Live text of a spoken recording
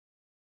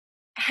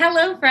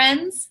Hello,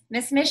 friends.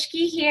 Miss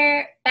Mishki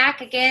here,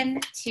 back again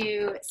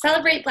to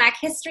celebrate Black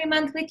History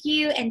Month with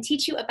you and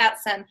teach you about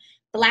some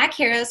Black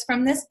heroes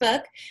from this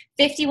book,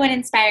 51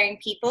 Inspiring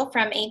People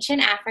from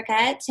Ancient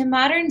Africa to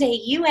Modern Day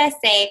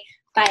USA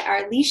by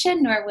Arlisha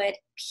Norwood,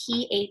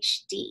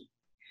 PhD.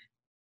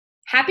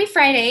 Happy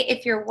Friday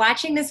if you're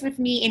watching this with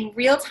me in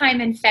real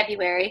time in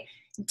February.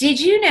 Did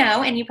you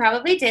know, and you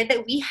probably did,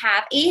 that we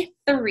have a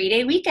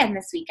 3-day weekend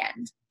this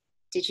weekend?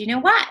 Did you know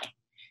why?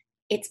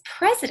 It's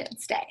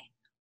President's Day.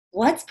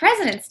 What's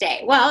President's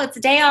Day? Well, it's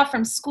a day off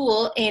from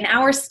school in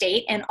our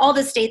state, and all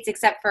the states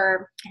except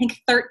for, I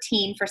think,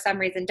 13 for some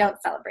reason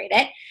don't celebrate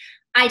it.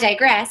 I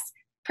digress.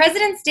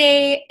 President's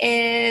Day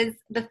is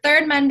the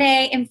third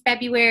Monday in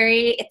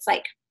February. It's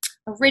like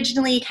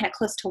originally kind of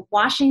close to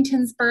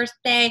Washington's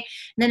birthday, and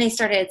then they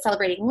started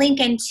celebrating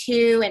Lincoln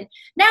too, and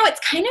now it's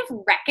kind of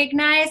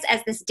recognized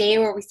as this day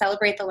where we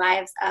celebrate the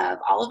lives of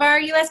all of our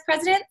U.S.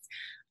 presidents.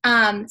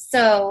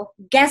 So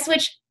guess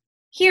which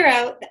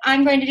hero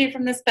I'm going to do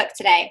from this book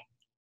today?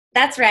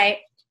 That's right,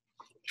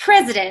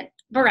 President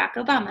Barack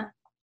Obama.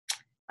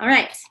 All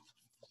right.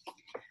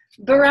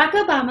 Barack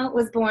Obama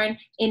was born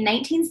in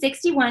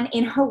 1961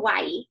 in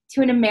Hawaii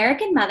to an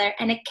American mother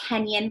and a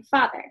Kenyan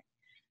father.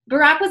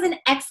 Barak was an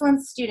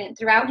excellent student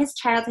throughout his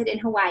childhood in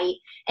Hawaii,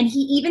 and he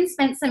even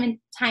spent some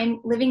time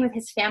living with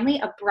his family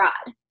abroad,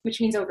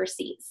 which means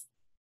overseas.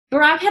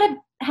 Barak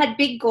had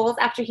big goals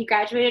after he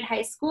graduated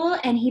high school,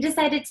 and he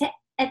decided to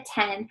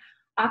attend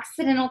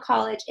Occidental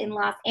College in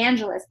Los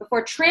Angeles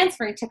before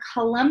transferring to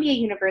Columbia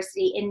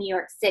University in New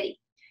York City.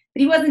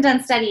 But he wasn't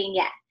done studying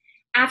yet.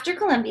 After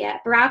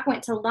Columbia, Barak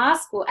went to law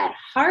school at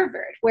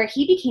Harvard, where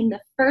he became the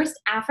first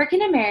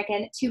African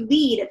American to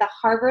lead the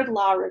Harvard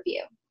Law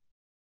Review.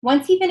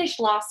 Once he finished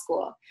law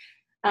school,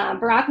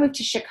 Barak moved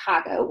to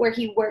Chicago, where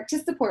he worked to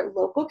support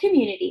local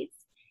communities.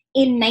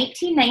 In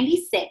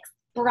 1996,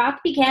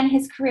 Barak began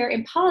his career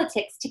in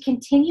politics to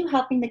continue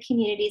helping the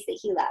communities that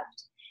he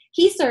loved.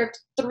 He served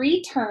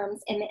 3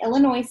 terms in the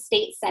Illinois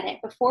State Senate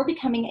before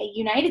becoming a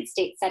United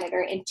States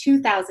Senator in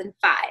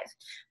 2005.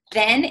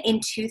 Then, in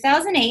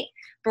 2008,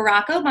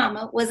 Barack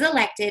Obama was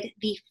elected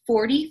the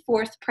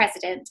 44th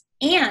president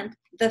and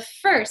the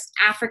first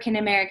African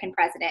American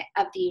president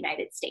of the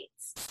United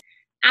States.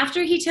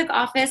 After he took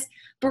office,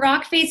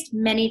 Barack faced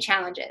many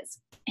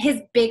challenges.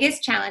 His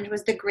biggest challenge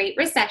was the Great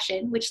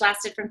Recession, which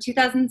lasted from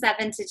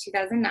 2007 to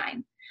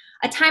 2009,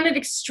 a time of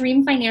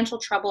extreme financial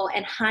trouble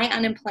and high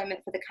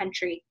unemployment for the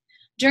country.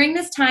 During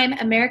this time,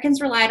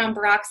 Americans relied on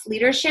Barack's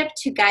leadership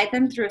to guide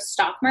them through a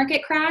stock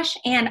market crash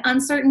and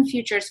uncertain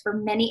futures for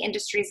many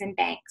industries and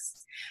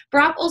banks.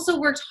 Barack also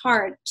worked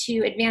hard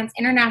to advance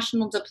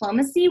international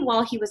diplomacy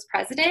while he was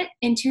president.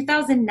 In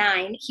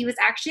 2009, he was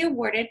actually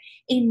awarded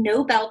a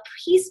Nobel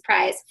Peace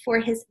Prize for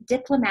his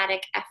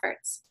diplomatic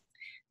efforts.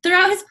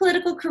 Throughout his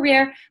political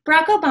career,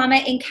 Barack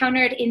Obama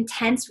encountered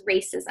intense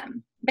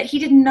racism, but he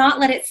did not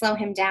let it slow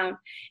him down.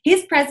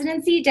 His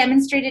presidency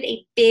demonstrated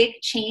a big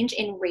change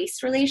in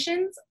race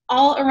relations.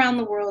 All around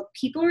the world,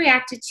 people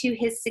reacted to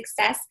his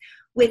success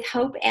with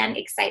hope and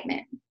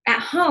excitement. At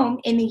home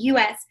in the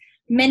U.S.,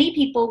 many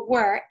people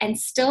were, and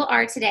still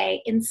are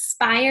today,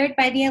 inspired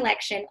by the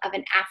election of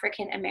an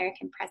African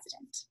American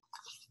president.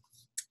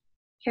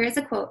 Here is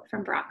a quote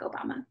from Barack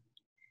Obama.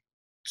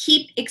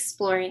 "Keep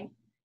exploring.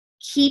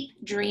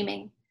 Keep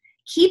dreaming.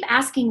 Keep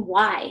asking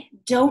why.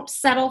 Don't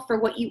settle for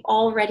what you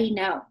already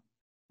know.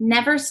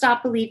 Never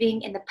stop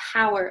believing in the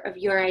power of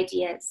your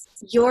ideas,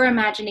 your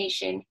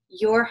imagination,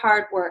 your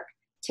hard work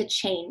to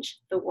change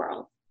the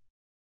world."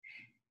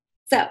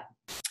 So,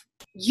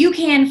 you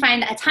can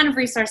find a ton of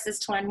resources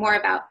to learn more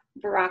about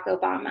Barack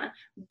Obama,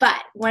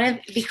 but one of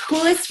the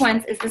coolest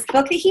ones is this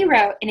book that he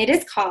wrote, and it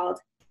is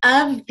called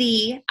Of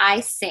Thee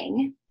I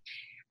Sing,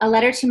 A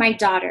Letter to My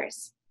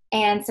Daughters.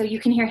 And so you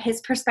can hear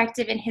his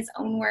perspective in his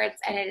own words,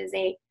 and it is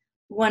a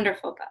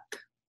wonderful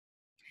book.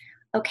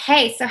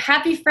 Okay, so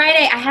happy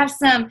Friday. I have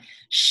some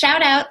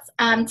shout outs.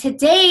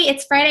 Today,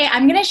 it's Friday.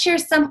 I'm going to share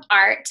some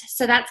art.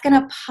 So that's going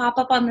to pop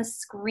up on the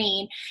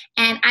screen.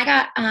 And I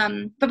got,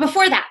 but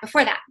before that,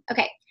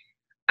 okay.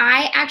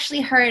 I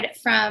actually heard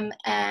from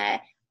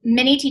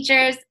many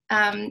teachers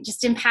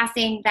just in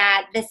passing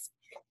that this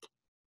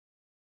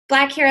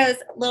Black Heroes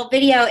little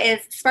video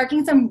is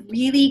sparking some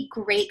really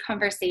great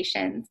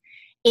conversations.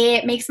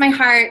 It makes my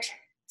heart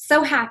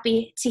so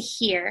happy to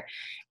hear.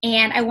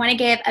 And I want to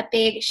give a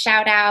big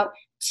shout out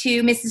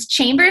to Mrs.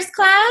 Chambers'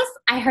 class.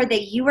 I heard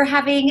that you were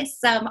having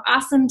some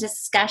awesome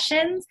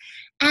discussions.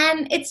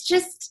 And it's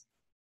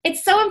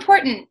so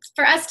important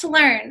for us to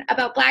learn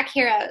about Black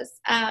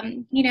heroes.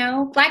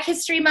 Black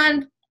History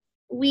Month,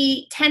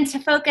 we tend to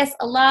focus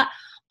a lot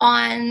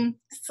on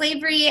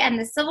slavery and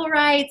the civil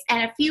rights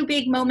and a few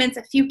big moments,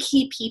 a few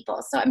key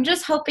people. So I'm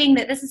just hoping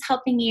that this is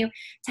helping you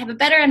to have a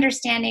better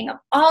understanding of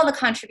all the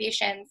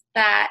contributions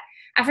that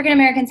African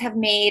Americans have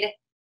made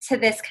to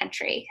this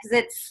country, because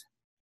it's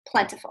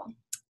plentiful.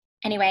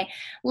 Anyway,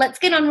 let's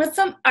get on with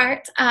some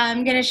art.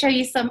 I'm going to show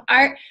you some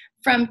art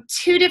from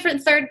 2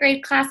 different 3rd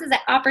grade classes at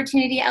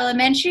Opportunity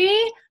Elementary.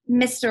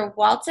 Mr.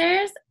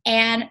 Walters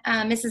and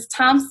Mrs.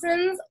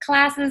 Thompson's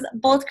classes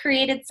both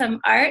created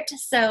some art,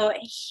 so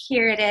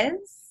here it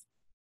is.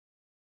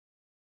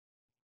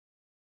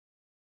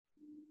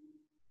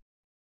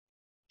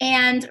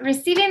 And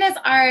receiving this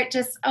art,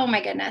 just, oh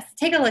my goodness,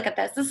 take a look at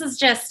this. This is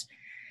just,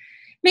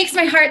 makes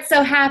my heart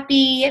so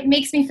happy. It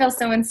makes me feel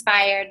so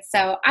inspired.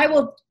 So I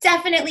will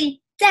definitely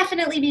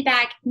be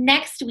back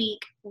next week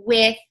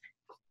with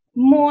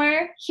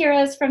more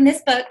heroes from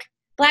this book,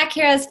 Black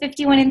Heroes,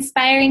 51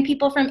 Inspiring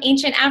People from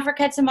Ancient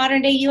Africa to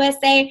Modern Day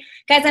USA.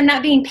 Guys, I'm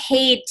not being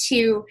paid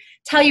to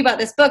tell you about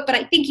this book, but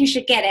I think you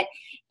should get it.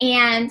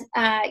 And,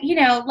 you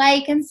know,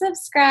 like and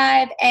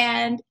subscribe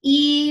and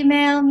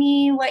email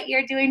me what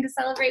you're doing to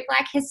celebrate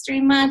Black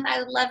History Month. I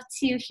would love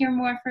to hear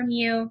more from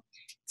you.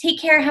 Take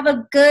care. Have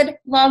a good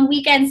long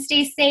weekend.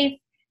 Stay safe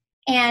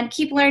and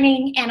keep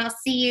learning. And I'll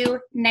see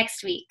you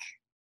next week.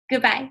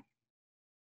 Goodbye.